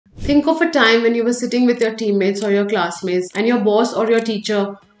Think of a time when you were sitting with your teammates or your classmates and your boss or your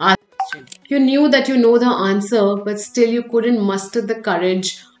teacher asked a question. You knew that you know the answer, but still you couldn't muster the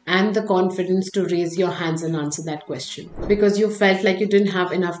courage and the confidence to raise your hands and answer that question because you felt like you didn't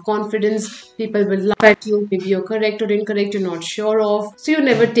have enough confidence. People will laugh at you. Maybe you're correct or incorrect, you're not sure of. So you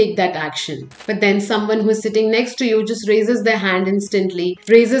never take that action. But then someone who's sitting next to you just raises their hand instantly,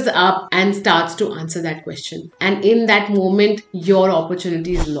 raises up and starts to answer that question. And in that moment, your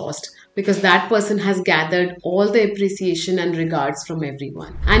opportunity is lost, because that person has gathered all the appreciation and regards from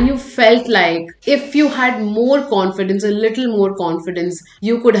everyone. And you felt like if you had more confidence, a little more confidence,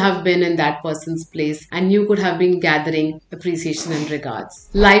 you could have been in that person's place and you could have been gathering appreciation and regards.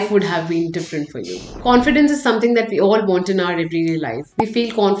 Life would have been different for you. Confidence is something that we all want in our everyday life. We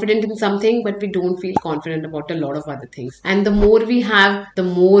feel confident in something, but we don't feel confident about a lot of other things. And the more we have, the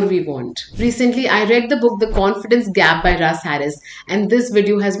more we want. Recently, I read the book The Confidence Gap by Russ Harris, and this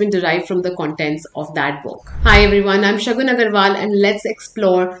video has been derived from the contents of that book. Hi everyone, I'm Shagun Agarwal, and let's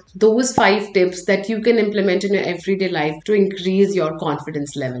explore those 5 tips that you can implement in your everyday life to increase your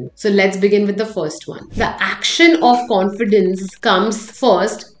confidence level. So let's begin with the first one. The action of confidence comes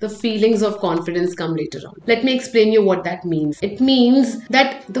first, the feelings of confidence come later on. Let me explain you what that means. It means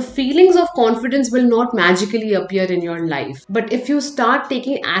that the feelings of confidence will not magically appear in your life. But if you start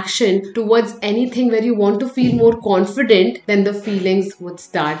taking action towards anything where you want to feel more confident, then the feelings would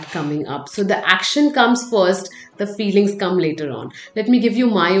start coming up. So the action comes first, the feelings come later on. Let me give you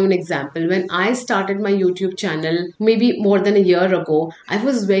my own example. When I started my YouTube channel, maybe more than a year ago, I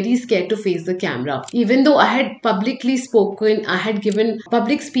was very scared to face the camera. Even though I had publicly spoken, I had given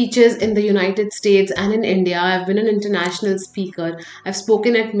public speeches in the United States and in India. I've been an international speaker. I've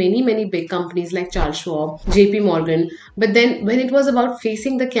spoken at many big companies like Charles Schwab, JP Morgan. But then when it was about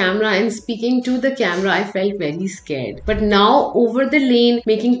facing the camera and speaking to the camera, I felt very scared. But now over the lane,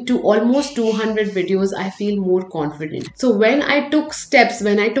 making almost 200 videos, I feel more confident. So when I took steps,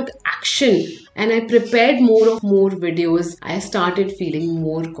 when I took action and I prepared more videos, I started feeling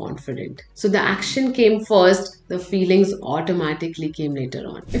more confident. So the action came first, the feelings automatically came later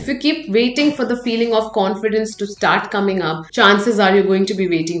on. If you keep waiting for the feeling of confidence to start coming up, chances are you're going to be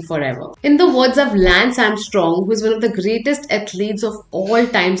waiting forever. In the words of Lance Armstrong, who is one of the greatest athletes of all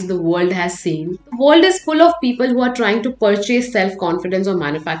times the world has seen, the world is full of people who are trying to purchase self-confidence or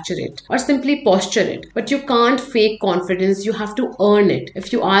manufacture it or simply posture it. But you can't fake confidence, you have to earn it.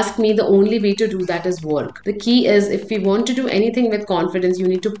 If you ask me, the only way to do that is work. The key is, if we want to do anything with confidence, you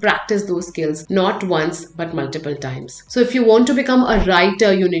need to practice those skills, not once but multiple times. So if you want to become a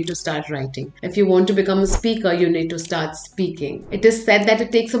writer, you need to start writing. If you want to become a speaker, you need to start speaking. It is said that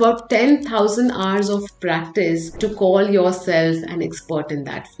it takes about 10,000 hours of practice to call yourself an expert in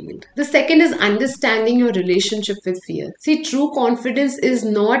that field. The second is understanding your relationship with fear. See, true confidence is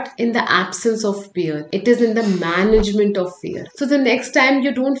not in the absence of fear. It is in the management of fear. So the next time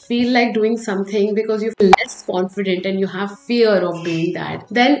you don't feel like doing something because you feel less confident and you have fear of doing that,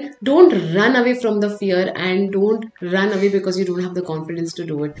 then don't run away from the fear and don't run away because you don't have the confidence to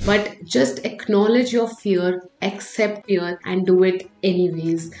do it. But just acknowledge your fear, accept fear, and do it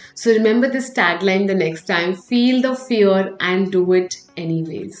anyways. So remember this tagline the next time: feel the fear and do it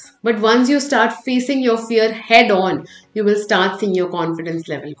anyways. But once you start facing your fear head on, you will start seeing your confidence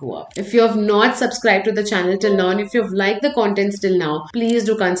level go up. If you have not subscribed to the channel till now, and if you have liked the content till now, please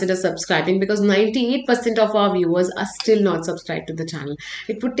do consider subscribing, because 98% of our viewers are still not subscribed to the channel.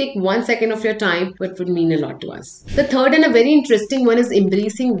 It would take 1 second of your time, but would mean a lot to us. The third and a very interesting one is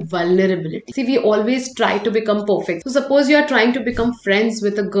embracing vulnerability. See, we always try to become perfect. So suppose you are trying to become friends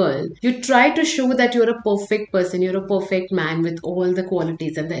with a girl. You try to show that you're a perfect person, you're a perfect man with all the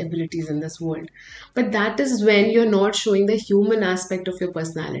qualities and the abilities in this world. But that is when you're not showing the human aspect of your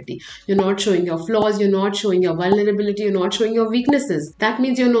personality. You're not showing your flaws, you're not showing your vulnerability, you're not showing your weaknesses. That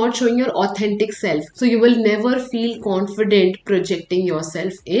means you're not showing your authentic self. So you will never feel confident projecting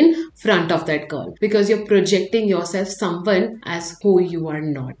yourself in front of that girl, because you're projecting yourself someone as who you are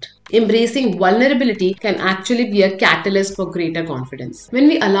not. Embracing vulnerability can actually be a catalyst for greater confidence. When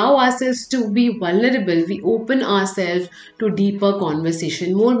we allow ourselves to be vulnerable, we open ourselves to deeper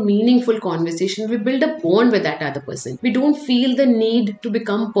conversation, more meaningful conversation. We build a bond with that other person. We don't feel the need to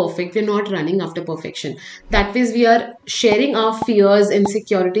become perfect. We're not running after perfection. That means we are sharing our fears,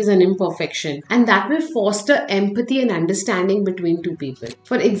 insecurities, and imperfection. And that will foster empathy and understanding between two people.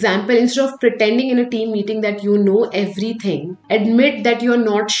 For example, instead of pretending in a team meeting that you know everything, admit that you're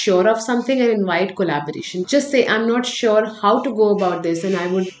not sure of something and invite collaboration. Just say, I'm not sure how to go about this and I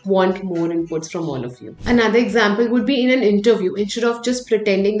would want more inputs from all of you. Another example would be in an interview. Instead of just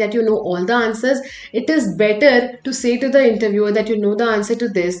pretending that you know all the answers, it is better to say to the interviewer that you know the answer to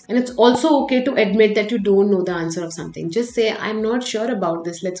this, and it's also okay to admit that you don't know the answer of something. Just say, I'm not sure about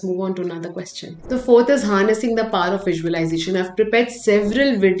this. Let's move on to another question. The fourth is harnessing the power of visualization. I've prepared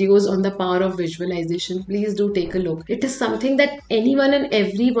several videos on the power of visualization. Please do take a look. It is something that anyone and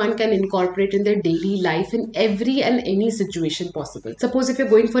everyone can incorporate in their daily life in every and any situation possible. Suppose if you're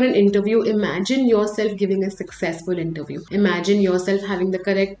going for an interview, imagine yourself giving a successful interview. Imagine yourself having the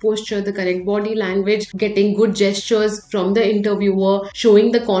correct posture, the correct body language, getting good gestures from the interviewer,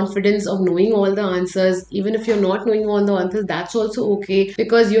 showing the confidence of knowing all the answers. Even if you're not knowing all the answers, that's also okay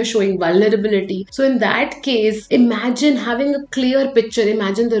because you're showing vulnerability. So in that case, imagine having a clear picture.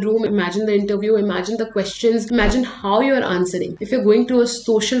 Imagine the room, imagine the interview, imagine the questions, imagine how you're answering. If you're going to a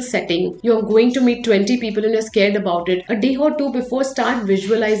social setting, you're going to meet 20 people and you're scared about it, a day or two before, start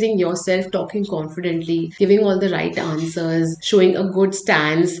visualizing yourself talking confidently, giving all the right answers, showing a good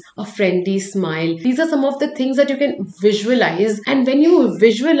stance, a friendly smile. These are some of the things that you can visualize. And when you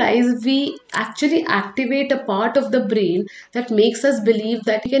visualize, we actually activate a part of the brain that makes us believe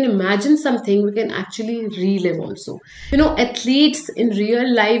that we can imagine something we can actually relive also. Athletes in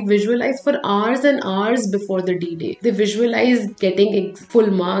real life visualize for hours and hours before the D-Day. They visualize getting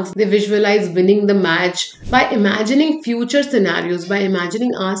full marks. They visualize winning the match. By imagining future scenarios, by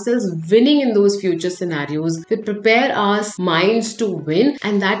imagining ourselves winning in those future scenarios, we prepare our minds to win,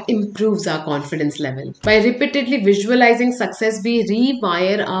 and that improves our confidence level. By repeatedly visualizing success, we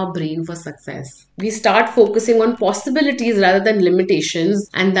rewire our brain for success. We start focusing on possibilities rather than limitations,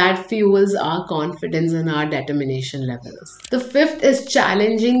 and that fuels our confidence and our determination levels. The fifth is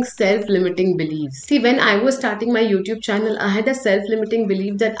challenging self-limiting beliefs. See, when I was starting my YouTube channel, I had a self-limiting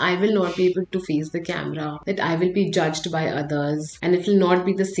belief that I will not be able to face the camera, that I will be judged by others, and it will not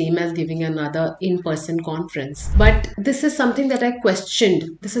be the same as giving another in-person conference. But this is something that I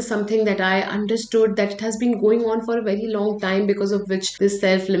questioned. This is something that I understood that it has been going on for a very long time, because of which this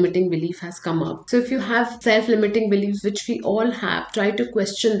self-limiting belief has come up. So if you have self-limiting beliefs, which we all have, try to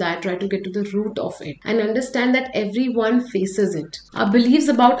question that, try to get to the root of it, and understand that everyone faces it. Our beliefs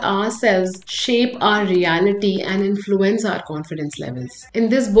about ourselves shape our reality and influence our confidence levels. In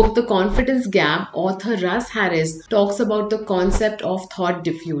this book, The Confidence Gap, author Russ Harris talks about the concept of thought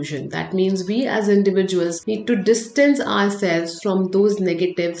diffusion. That means we as individuals need to distance ourselves from those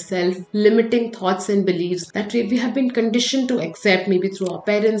negative self-limiting thoughts and beliefs that we have been conditioned to accept, maybe through our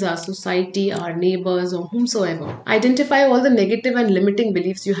parents, our society, our neighbors, or whomsoever. Identify all the negative and limiting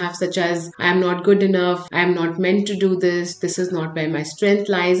beliefs you have, such as I am not good enough, I am not meant to do this is not where my strength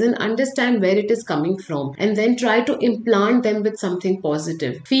lies, and understand where it is coming from, and then try to implant them with something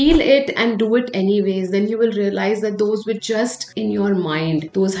positive. Feel it and do it anyways. Then you will realize that those were just in your mind.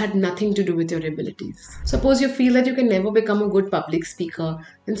 Those had nothing to do with your abilities. Suppose you feel that you can never become a good public speaker,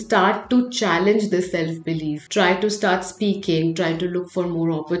 then start to challenge this self-belief. Try to start speaking, try to look for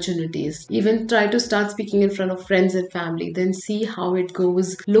more opportunities. Even try to start speaking in front of friends and family, then see how it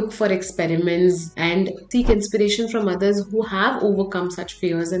goes. Look for experiments and seek inspiration from others who have overcome such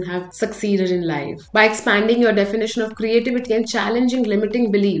fears and have succeeded in life. By expanding your definition of creativity and challenging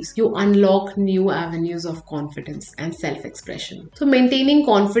limiting beliefs, you unlock new avenues of confidence and self-expression. So maintaining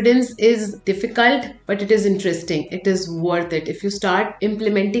confidence is difficult, but it is interesting. It is worth it. If you start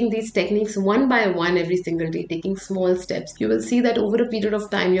implementing these techniques one by one every single day, taking small steps, you will see that over a period of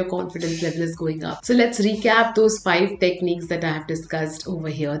time your confidence level is going up. So let's recap those 5 techniques that I have discussed over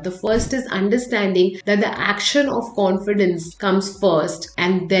here. The first is understanding that the action of confidence comes first,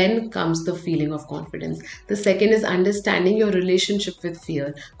 and then comes the feeling of confidence. The second is understanding your relationship with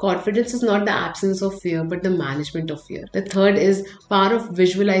fear. Confidence is not the absence of fear, but the management of fear. The third is power of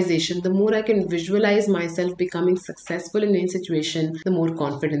visualization. The more I can visualize myself becoming successful in any situation, the more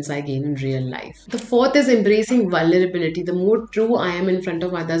confidence I gain in real life. The fourth is embracing vulnerability. The more true I am in front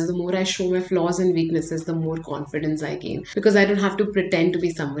of others, the more I show my flaws and weaknesses, the more confidence I gain, because I don't have to pretend to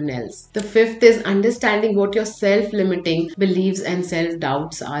be someone else. The fifth is understanding what your self-limiting beliefs and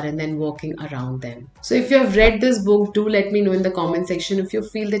self-doubts are, and then working around them. So if you have read this book, do let me know in the comment section. If you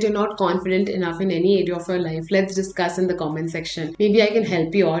feel that you're not confident enough in any area of your life, let's discuss in the comment section. Maybe I can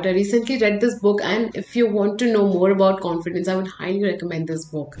help you out. I recently read this book, and if you want to know more about confidence, I would highly recommend this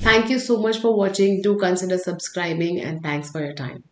book. Thank you so much for watching. Do consider subscribing, and thanks for your time.